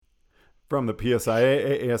From the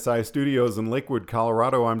PSIA ASI studios in Lakewood,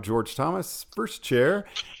 Colorado, I'm George Thomas, first chair,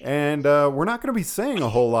 and we're not going to be saying a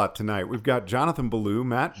whole lot tonight. We've got Jonathan Ballou,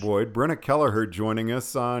 Matt Boyd, Brenna Kelleher joining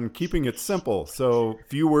us on Keeping It Simple. So,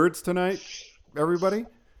 few words tonight, everybody?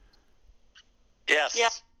 Yes.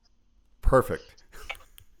 Yes. Perfect.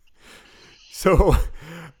 So,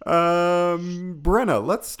 Brenna,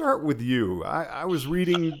 let's start with you. I was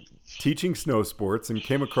reading Teaching Snow Sports and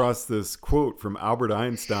came across this quote from Albert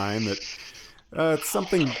Einstein that it's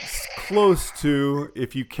something close to,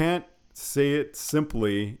 if you can't say it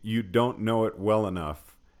simply, you don't know it well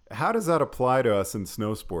enough. How does that apply to us in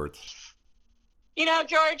snow sports? You know,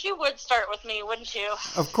 George, you would start with me, wouldn't you?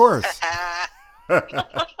 Of course. I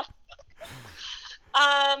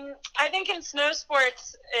think in snow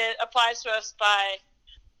sports, it applies to us by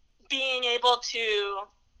being able to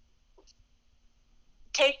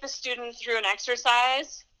take the student through an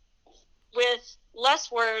exercise with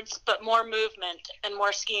less words, but more movement and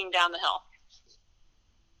more skiing down the hill.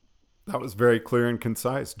 That was very clear and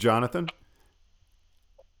concise. Jonathan?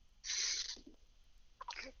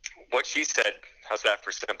 What she said, how's that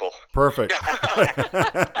for simple? Perfect.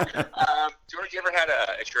 George, you ever had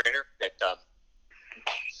a trainer that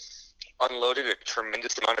unloaded a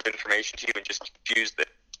tremendous amount of information to you and just confused the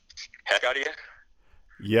heck out of you?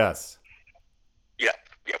 Yes.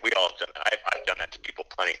 Yeah, we all have done that. I've done that to people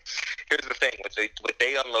plenty. Here's the thing. What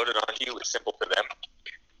they unloaded onto you was simple to them,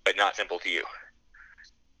 but not simple to you.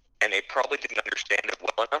 And they probably didn't understand it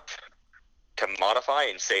well enough to modify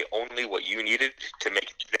and say only what you needed to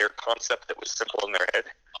make their concept that was simple in their head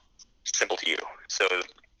simple to you. So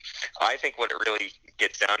I think what it really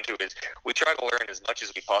gets down to is we try to learn as much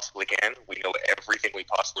as we possibly can. We know everything we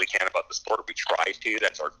possibly can about the sport. We try to.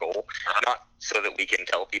 That's our goal. Not so that we can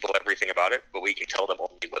tell people everything about it, but we can tell them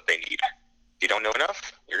only what they need. If you don't know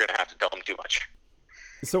enough, you're going to have to tell them too much.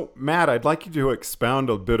 So, Matt, I'd like you to expound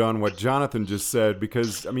a bit on what Jonathan just said,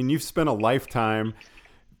 because, I mean, you've spent a lifetime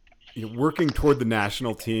working toward the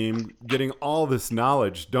national team, getting all this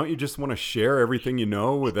knowledge. Don't you just want to share everything you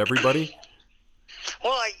know with everybody?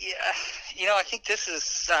 Well, I think this is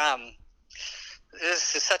such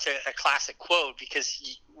a classic quote,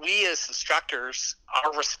 because we as instructors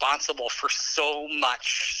are responsible for so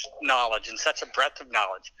much knowledge and such a breadth of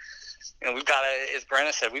knowledge. We've got to, as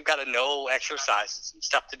Brenna said, we've got to know exercises and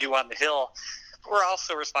stuff to do on the hill. We're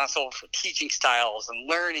also responsible for teaching styles and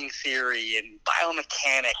learning theory and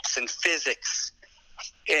biomechanics and physics.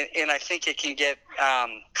 And I think it can get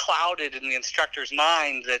clouded in the instructor's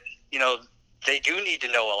mind that, they do need to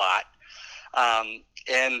know a lot,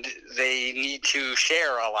 and they need to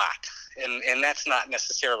share a lot. And that's not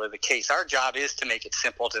necessarily the case. Our job is to make it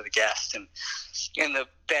simple to the guest. And the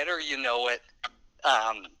better you know it,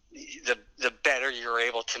 the better you're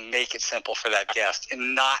able to make it simple for that guest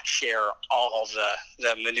and not share all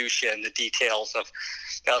the minutiae and the details of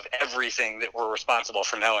everything that we're responsible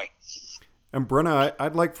for knowing. And Brenna,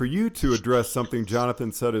 I'd like for you to address something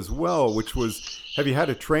Jonathan said as well, which was, have you had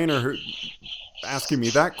a trainer asking me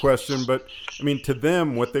that question? But, I mean, to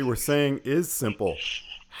them, what they were saying is simple.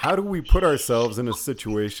 How do we put ourselves in a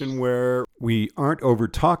situation where we aren't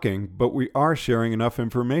over-talking, but we are sharing enough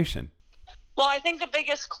information? Well, I think the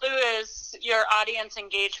biggest clue is your audience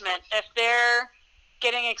engagement. If they're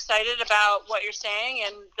getting excited about what you're saying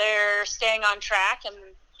and they're staying on track and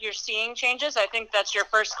you're seeing changes, I think that's your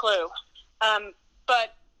first clue.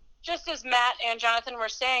 But just as Matt and Jonathan were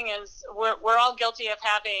saying, is we're all guilty of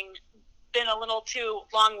having been a little too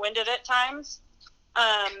long-winded at times.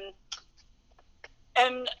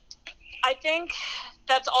 And I think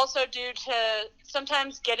that's also due to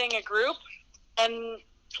sometimes getting a group and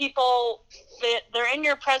people, they're in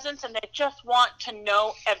your presence and they just want to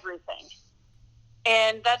know everything.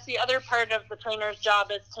 And that's the other part of the trainer's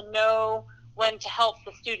job, is to know when to help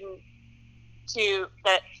the student to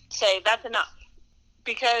say that's enough.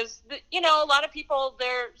 Because, a lot of people,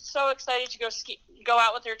 they're so excited to go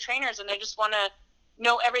out with their trainers and they just want to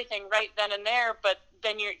know everything right then and there, but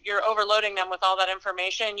then you're overloading them with all that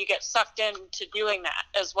information. You get sucked into doing that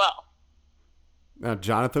as well. Now,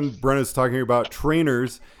 Jonathan, Brenna's talking about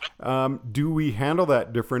trainers. Do we handle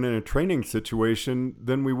that different in a training situation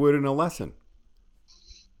than we would in a lesson?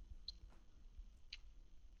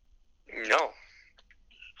 No.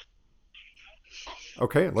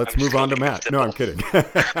 Okay, let's move on to Matt. No, I'm kidding.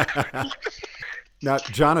 Now,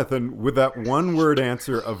 Jonathan, with that one-word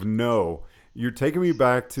answer of no, you're taking me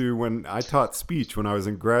back to when I taught speech when I was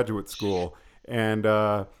in graduate school, and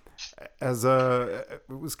it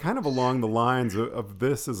was kind of along the lines of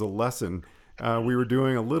this as a lesson. We were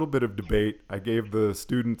doing a little bit of debate. I gave the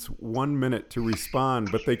students 1 minute to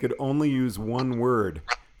respond, but they could only use one word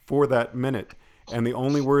for that minute. And the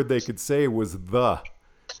only word they could say was the.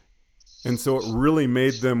 And so it really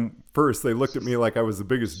made them, first, they looked at me like I was the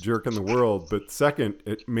biggest jerk in the world. But second,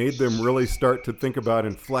 it made them really start to think about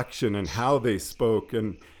inflection and how they spoke.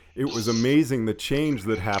 And it was amazing the change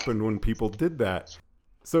that happened when people did that.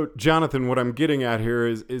 So, Jonathan, what I'm getting at here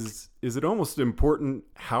is it almost important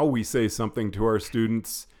how we say something to our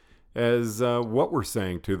students as what we're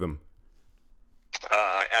saying to them?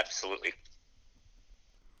 Absolutely.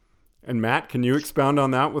 And Matt, can you expound on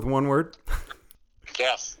that with one word?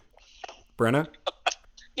 Yes. Brenna?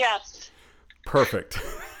 Yes. Perfect.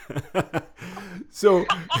 So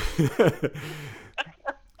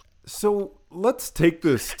let's take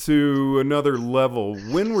this to another level.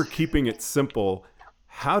 When we're keeping it simple,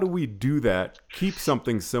 how do we do that? Keep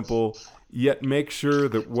something simple, yet make sure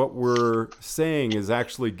that what we're saying is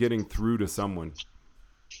actually getting through to someone.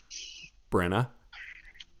 Brenna?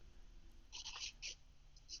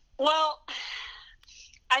 Well,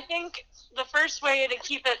 I think the first way to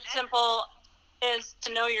keep it simple is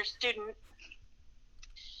to know your student.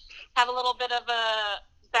 Have a little bit of a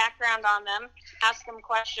background on them. Ask them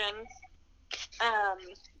questions.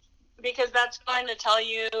 Because that's going to tell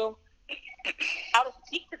you how to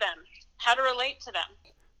speak to them, how to relate to them.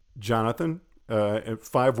 Jonathan,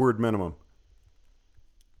 5-word minimum.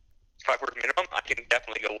 5-word minimum? I can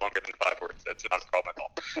definitely go longer than 5 words. That's not a problem at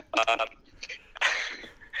all.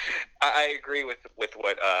 I agree with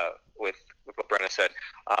what Brenna said.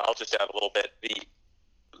 I'll just add a little bit.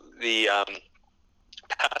 The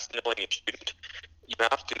past knowing a student, you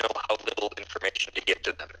have to know how little information to give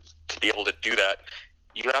to them. To be able to do that,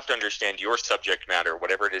 you have to understand your subject matter,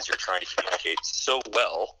 whatever it is you're trying to communicate, so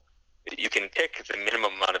well that you can pick the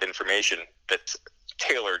minimum amount of information that's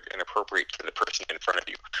tailored and appropriate to the person in front of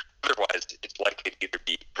you. Otherwise, it's likely to either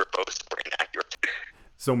be verbose or inaccurate.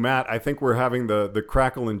 So, Matt, I think we're having the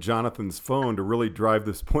crackle in Jonathan's phone to really drive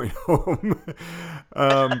this point home.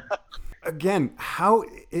 Again, how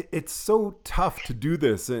it's so tough to do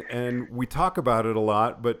this, and we talk about it a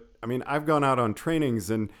lot, but I mean, I've gone out on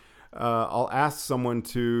trainings and I'll ask someone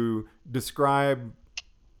to describe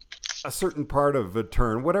a certain part of a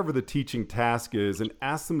turn, whatever the teaching task is, and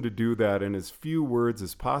ask them to do that in as few words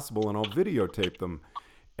as possible, and I'll videotape them.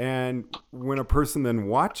 And when a person then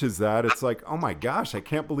watches that, it's like, oh my gosh, I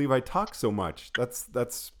can't believe I talk so much.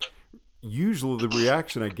 That's usually the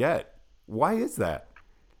reaction I get. Why is that?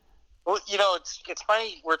 Well, it's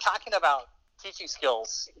funny. We're talking about teaching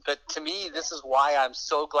skills, but to me, this is why I'm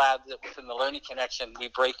so glad that within the Learning Connection, we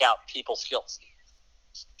break out people skills.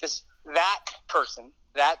 Because that person,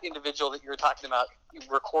 that individual that you're talking about,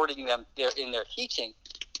 recording them in their teaching,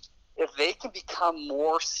 if they can become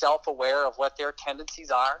more self-aware of what their tendencies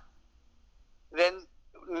are, then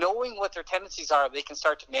knowing what their tendencies are, they can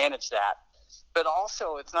start to manage that. But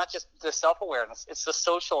also, it's not just the self-awareness, it's the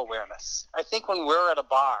social awareness. I think when we're at a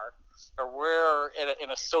bar or we're in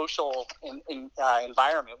a social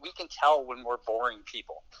environment, we can tell when we're boring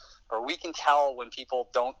people, or we can tell when people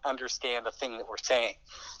don't understand a thing that we're saying.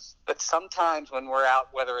 But sometimes when we're out,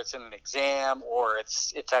 whether it's in an exam or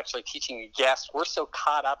it's actually teaching a guest, we're so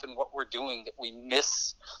caught up in what we're doing that we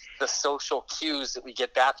miss the social cues that we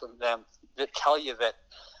get back from them that tell you that,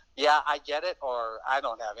 yeah, I get it, or I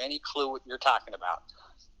don't have any clue what you're talking about.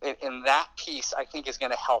 And that piece, I think, is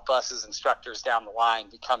going to help us as instructors down the line,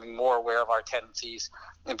 becoming more aware of our tendencies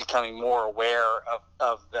and becoming more aware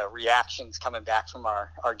of the reactions coming back from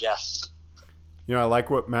our guests. I like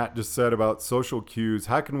what Matt just said about social cues.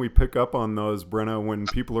 How can we pick up on those, Brenna, when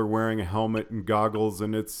people are wearing a helmet and goggles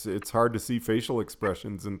and it's hard to see facial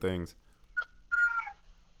expressions and things?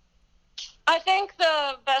 I think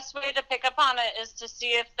the best way to pick up on it is to see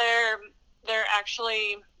if they're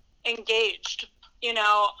actually engaged.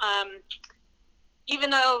 Even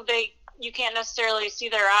though you can't necessarily see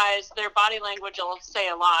their eyes, their body language will say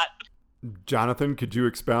a lot. Jonathan, could you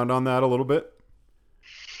expound on that a little bit?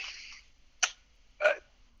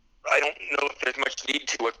 I don't know if there's much need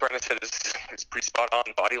to. What Brenna said is pretty spot on.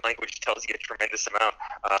 Body language tells you a tremendous amount,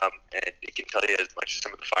 and it can tell you as much as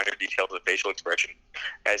some of the finer details of facial expression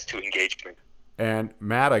as to engagement. And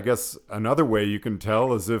Matt, I guess another way you can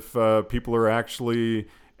tell is if people are actually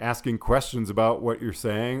asking questions about what you're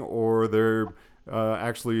saying, or they're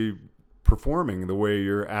actually performing the way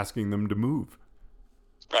you're asking them to move.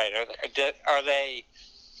 Right.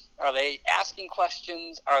 Are they asking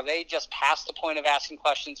questions? Are they just past the point of asking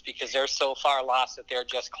questions because they're so far lost that they're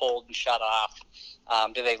just cold and shut off?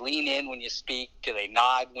 Do they lean in when you speak? Do they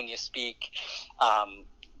nod when you speak?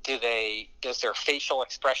 Does their facial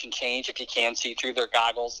expression change if you can see through their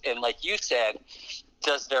goggles? And like you said,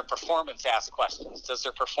 does their performance ask questions? Does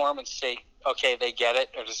their performance say, okay, they get it?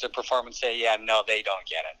 Or does their performance say, yeah, no, they don't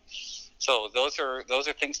get it? So those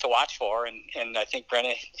are things to watch for. And I think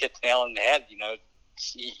Brenna hit the nail on the head.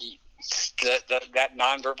 That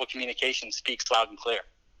nonverbal communication speaks loud and clear.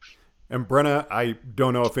 And Brenna, I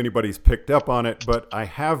don't know if anybody's picked up on it, but I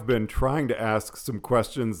have been trying to ask some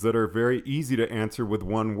questions that are very easy to answer with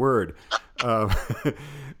one word,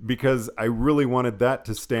 because I really wanted that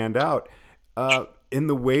to stand out. In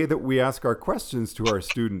the way that we ask our questions to our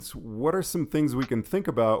students, what are some things we can think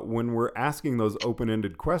about when we're asking those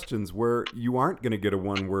open-ended questions where you aren't going to get a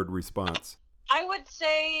one-word response? I would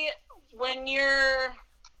say when you're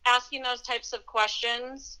asking those types of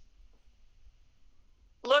questions,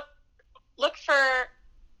 look for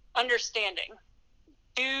understanding.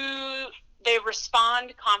 Do they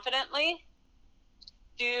respond confidently?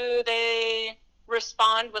 Do they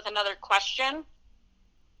respond with another question?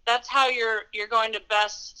 That's how you're going to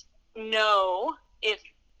best know if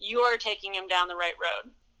you're taking him down the right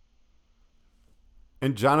road.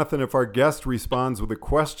 And Jonathan, if our guest responds with a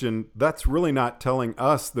question, that's really not telling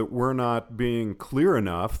us that we're not being clear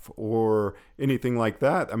enough or anything like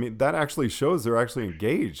that. I mean, that actually shows they're actually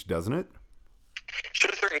engaged, doesn't it?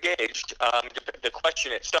 Shows they're engaged. The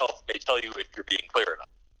question itself may tell you if you're being clear enough.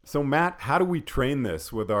 So Matt, how do we train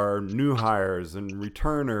this with our new hires and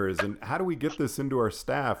returners, and how do we get this into our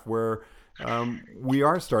staff where we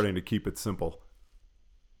are starting to keep it simple?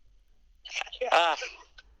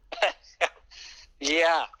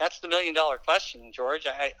 Yeah, that's the $1 million question, George.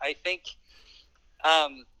 I think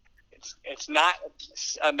it's not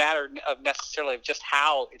a matter of necessarily of just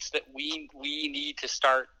how. It's that we need to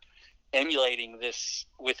start emulating this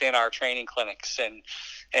within our training clinics, and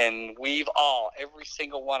every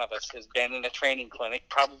single one of us has been in a training clinic,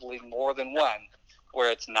 probably more than one,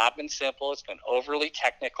 where it's not been simple, it's been overly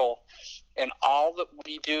technical, and all that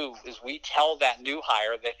we do is we tell that new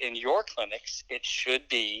hire that in your clinics it should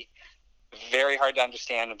be very hard to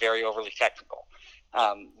understand and very overly technical.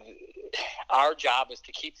 Our job is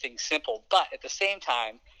to keep things simple, but at the same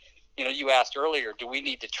time, you asked earlier, do we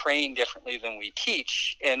need to train differently than we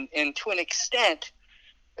teach? And to an extent,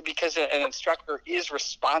 because an instructor is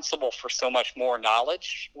responsible for so much more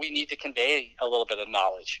knowledge, we need to convey a little bit of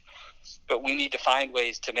knowledge. But we need to find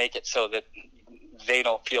ways to make it so that they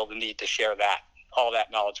don't feel the need to share all that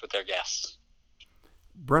knowledge with their guests.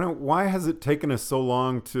 Brenna, why has it taken us so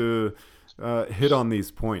long to hit on these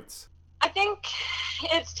points? I think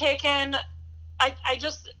it's taken, I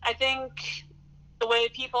think the way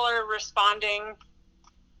people are responding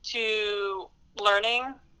to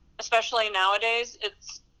learning, especially nowadays,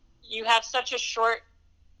 you have such a short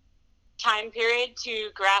time period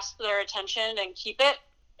to grasp their attention and keep it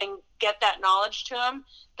and get that knowledge to them,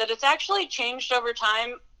 that it's actually changed over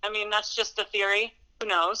time. I mean, that's just a theory. Who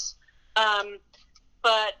knows?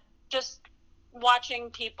 But just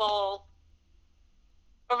watching people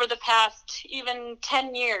over the past even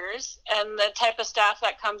 10 years and the type of staff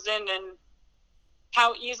that comes in and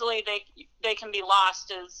how easily they can be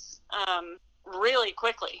lost is really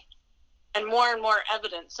quickly and more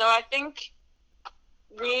evident. So I think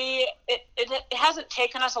it hasn't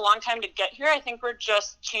taken us a long time to get here. I think we're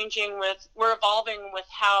just we're evolving with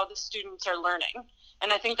how the students are learning.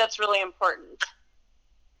 And I think that's really important.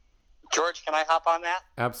 George, can I hop on that?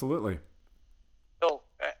 Absolutely. So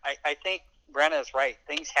I think Brenna is right.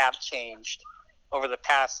 Things have changed over the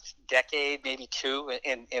past decade, maybe two,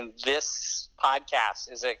 and this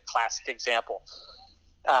podcast is a classic example.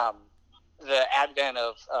 The advent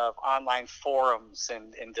of online forums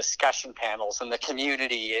and discussion panels and the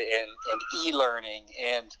community and e-learning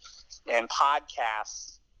and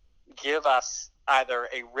podcasts give us either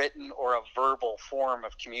a written or a verbal form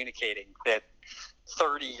of communicating that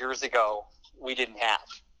 30 years ago we didn't have.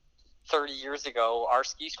 30 years ago, our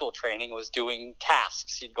ski school training was doing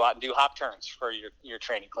tasks. You'd go out and do hop turns for your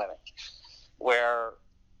training clinic, where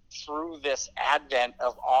through this advent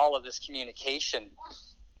of all of this communication,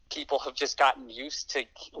 people have just gotten used to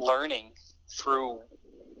learning through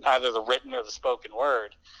either the written or the spoken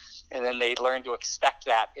word, and then they learn to expect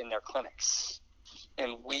that in their clinics.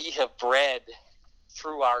 And we have bred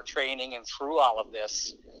through our training and through all of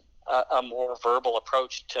this a more verbal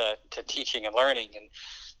approach to teaching and learning.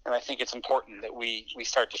 And I think it's important that we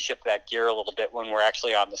start to shift that gear a little bit when we're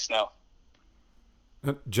actually on the snow.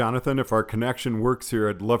 Jonathan, if our connection works here,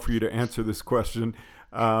 I'd love for you to answer this question.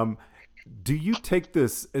 Do you take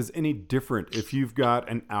this as any different if you've got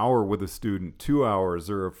an hour with a student, 2 hours,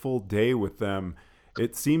 or a full day with them?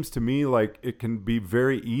 It seems to me like it can be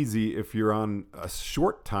very easy if you're on a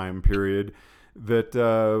short time period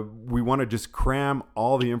that we want to just cram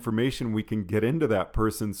all the information we can get into that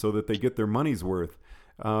person so that they get their money's worth.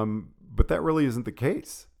 But that really isn't the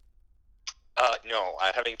case. No,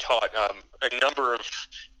 having taught a number of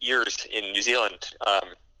years in New Zealand,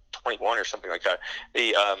 21 or something like that,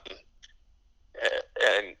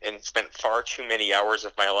 and spent far too many hours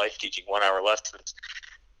of my life teaching 1-hour lessons.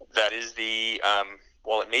 That is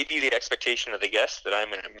while it may be the expectation of the guest that I'm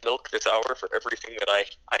going to milk this hour for everything that I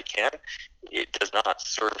can, it does not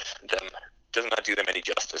serve them, does not do them any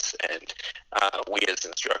justice. And we as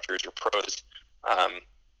instructors or pros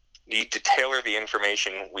need to tailor the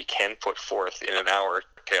information we can put forth in an hour,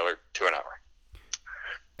 tailored to an hour.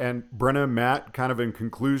 And Brenna, Matt, kind of in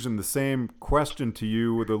conclusion, the same question to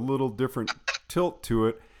you with a little different tilt to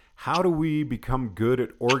it. How do we become good at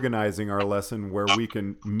organizing our lesson where we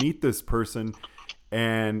can meet this person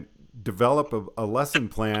and develop a lesson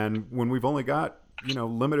plan when we've only got,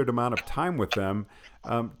 limited amount of time with them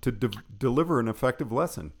to deliver an effective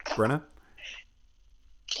lesson? Brenna?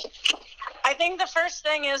 I think the first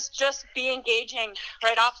thing is just be engaging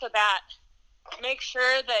right off the bat. Make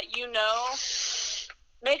sure that they know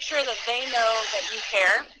that you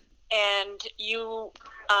care and you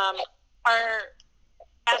are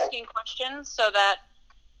asking questions so that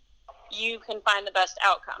you can find the best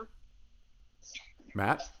outcome.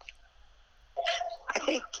 Matt? I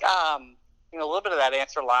think a little bit of that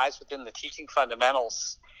answer lies within the teaching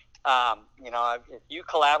fundamentals. If you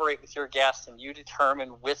collaborate with your guest and you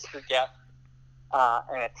determine with your guest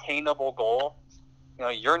an attainable goal,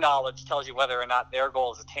 your knowledge tells you whether or not their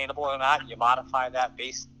goal is attainable or not. You modify that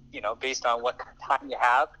based on what time you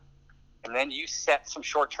have, and then you set some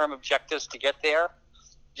short-term objectives to get there.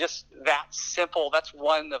 Just that simple, that's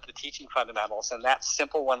one of the teaching fundamentals, and that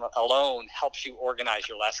simple one alone helps you organize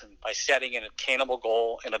your lesson by setting an attainable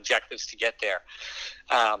goal and objectives to get there.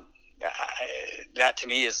 That to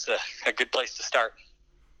me is a good place to start.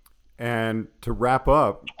 And to wrap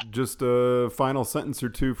up, just a final sentence or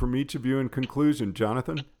two from each of you in conclusion.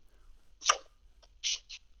 Jonathan?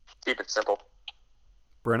 Keep it simple.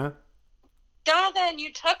 Brenna? Jonathan,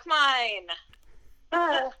 you took mine.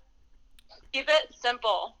 Keep it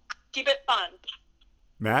simple. Keep it fun.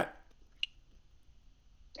 Matt?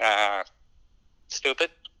 Stupid.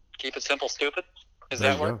 Keep it simple, stupid. Does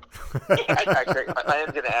There that you work? I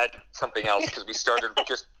am going to add something else because we started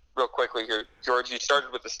just real quickly here. George, you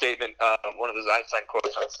started with the statement, one of those Einstein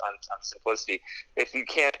quotes on simplicity. If you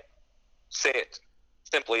can't say it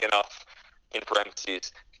simply enough in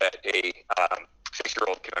parentheses that a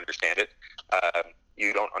 6-year-old can understand it,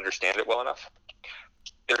 you don't understand it well enough.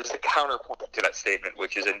 There's a counterpoint to that statement,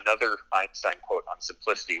 which is another Einstein quote on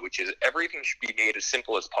simplicity, which is everything should be made as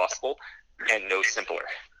simple as possible and no simpler.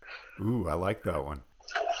 Ooh, I like that one.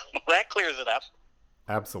 Well, that clears it up.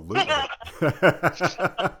 Absolutely.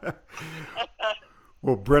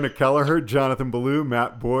 Well, Brenna Kelleher, Jonathan Ballou,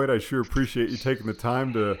 Matt Boyd, I sure appreciate you taking the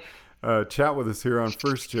time to chat with us here on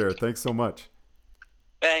First Chair. Thanks so much.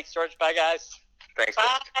 Thanks, George. Bye, guys. Thanks.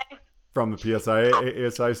 Bye. From the PSIA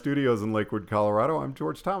ASI studios in Lakewood, Colorado, I'm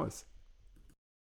George Thomas.